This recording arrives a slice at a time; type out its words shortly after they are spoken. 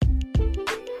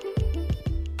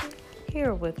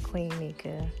Here with Queen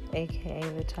Nika, aka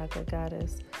the Chocolate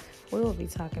Goddess, we will be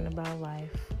talking about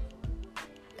life,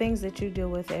 things that you deal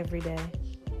with every day,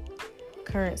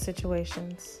 current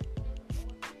situations,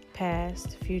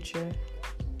 past, future,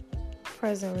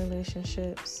 present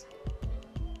relationships,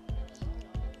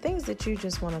 things that you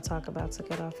just want to talk about to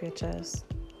get off your chest,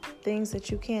 things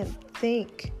that you can't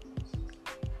think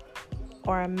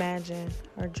or imagine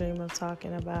or dream of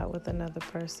talking about with another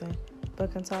person,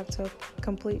 but can talk to a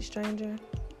complete stranger.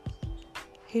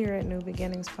 Here at New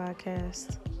Beginnings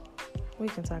Podcast, we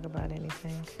can talk about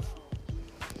anything.